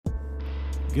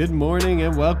Good morning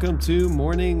and welcome to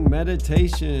Morning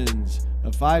Meditations,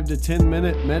 a 5 to 10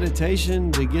 minute meditation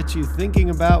to get you thinking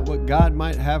about what God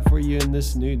might have for you in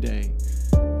this new day.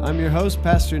 I'm your host,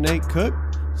 Pastor Nate Cook,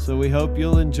 so we hope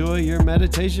you'll enjoy your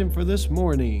meditation for this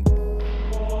morning.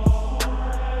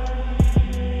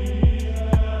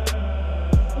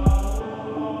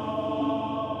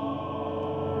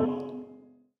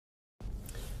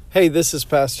 Hey, this is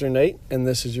Pastor Nate, and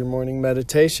this is your morning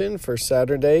meditation for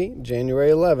Saturday, January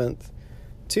 11th,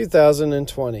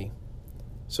 2020.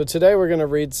 So today we're going to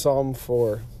read Psalm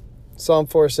 4. Psalm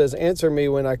 4 says, "Answer me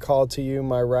when I call to you,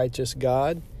 my righteous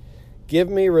God. Give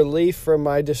me relief from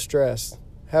my distress.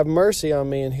 Have mercy on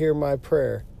me and hear my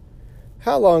prayer.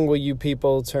 How long will you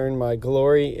people turn my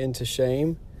glory into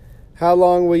shame? How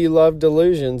long will you love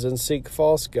delusions and seek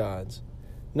false gods?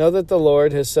 Know that the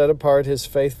Lord has set apart his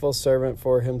faithful servant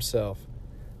for himself.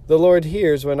 The Lord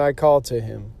hears when I call to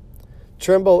him.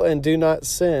 Tremble and do not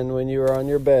sin when you are on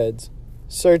your beds.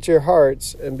 Search your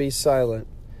hearts and be silent.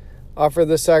 Offer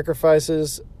the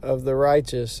sacrifices of the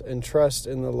righteous and trust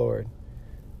in the Lord.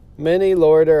 Many,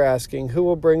 Lord, are asking, who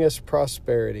will bring us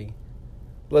prosperity?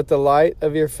 Let the light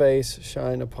of your face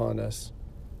shine upon us.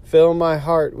 Fill my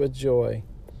heart with joy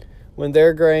when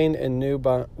their grain and new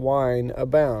wine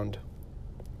abound.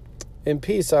 In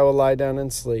peace I will lie down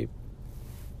and sleep.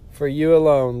 For you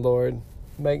alone, Lord,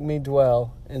 make me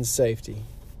dwell in safety."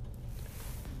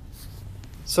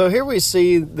 So here we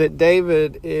see that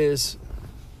David is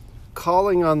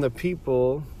calling on the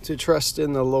people to trust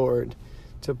in the Lord,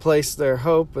 to place their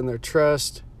hope and their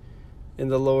trust in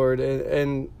the Lord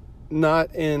and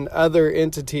not in other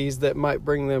entities that might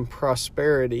bring them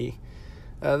prosperity.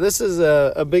 This is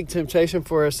a big temptation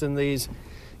for us in these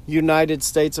United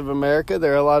States of America.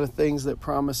 There are a lot of things that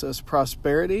promise us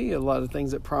prosperity, a lot of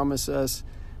things that promise us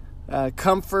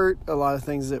comfort, a lot of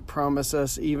things that promise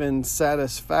us even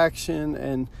satisfaction.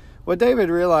 And what David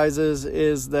realizes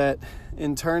is that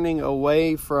in turning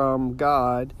away from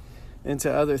God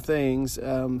into other things,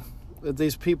 that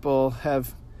these people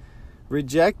have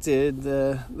rejected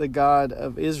the God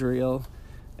of Israel.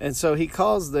 And so he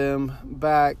calls them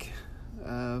back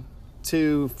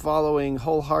to following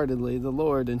wholeheartedly the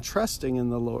Lord and trusting in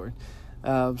the Lord.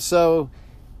 So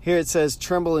here it says,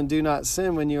 "Tremble and do not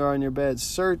sin when you are on your bed.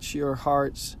 Search your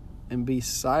hearts and be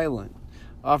silent.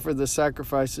 Offer the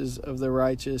sacrifices of the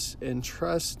righteous and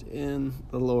trust in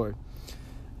the Lord."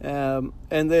 And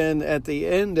then at the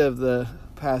end of the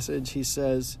passage, he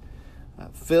says,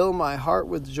 "Fill my heart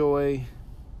with joy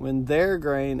when their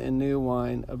grain and new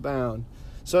wine abound."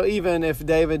 So even if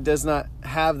David does not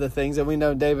have the things, and we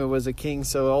know David was a king,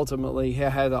 so ultimately he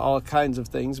had all kinds of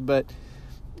things, but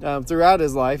throughout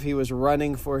his life, he was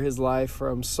running for his life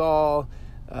from Saul.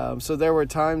 So there were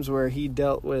times where he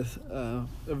dealt with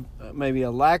maybe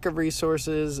a lack of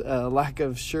resources, a lack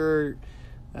of sureness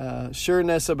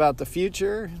about the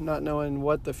future, not knowing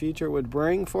what the future would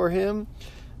bring for him.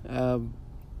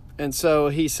 And so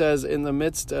he says, in the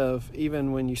midst of,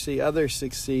 even when you see others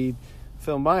succeed,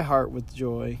 fill my heart with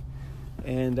joy.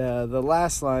 And the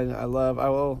last line I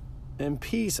love, in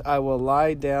peace I will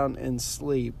lie down and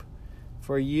sleep.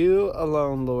 For you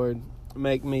alone, Lord,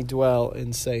 make me dwell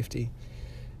in safety.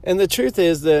 And the truth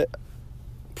is that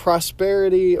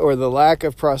prosperity, or the lack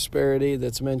of prosperity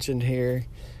that's mentioned here,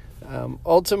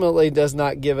 ultimately does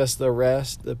not give us the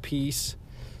rest, the peace,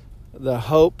 the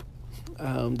hope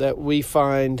that we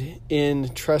find in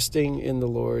trusting in the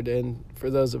Lord. And for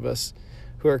those of us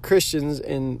who are Christians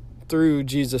and through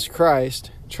Jesus Christ,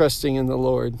 trusting in the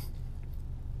Lord.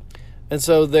 And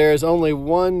so there is only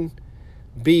one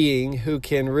being who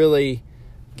can really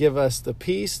give us the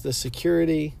peace, the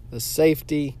security, the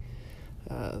safety,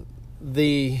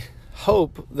 the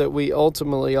hope that we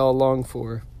ultimately all long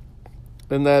for.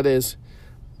 And that is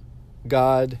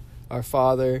God, our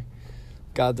Father,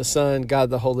 God the Son,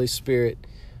 God the Holy Spirit,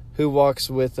 who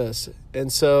walks with us.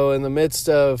 And so in the midst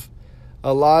of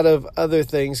a lot of other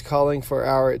things calling for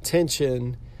our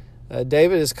attention,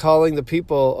 David is calling the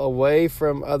people away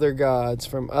from other gods,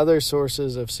 from other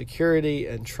sources of security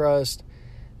and trust,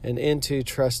 and into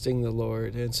trusting the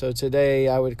Lord. And so today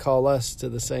I would call us to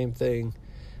the same thing.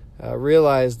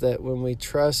 Realize that when we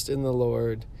trust in the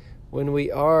Lord, when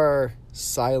we are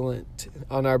silent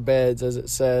on our beds, as it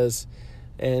says,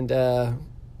 and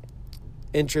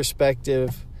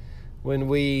introspective, when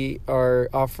we are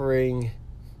offering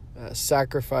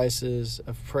sacrifices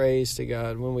of praise to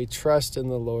God, when we trust in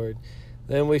the Lord,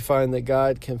 then we find that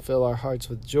God can fill our hearts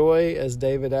with joy, as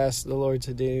David asked the Lord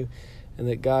to do, and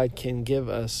that God can give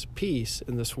us peace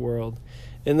in this world.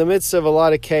 In the midst of a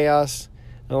lot of chaos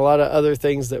and a lot of other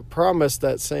things that promise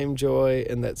that same joy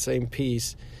and that same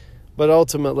peace, but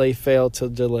ultimately fail to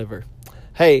deliver.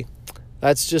 Hey,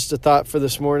 that's just a thought for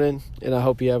this morning, and I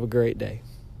hope you have a great day.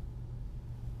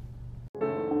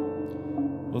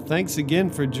 Well, thanks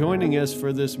again for joining us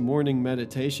for this morning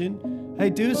meditation. Hey,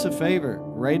 do us a favor,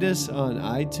 rate us on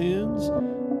iTunes,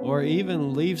 or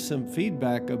even leave some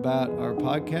feedback about our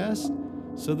podcast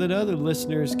so that other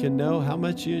listeners can know how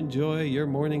much you enjoy your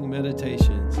morning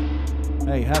meditations.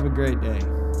 Hey, have a great day.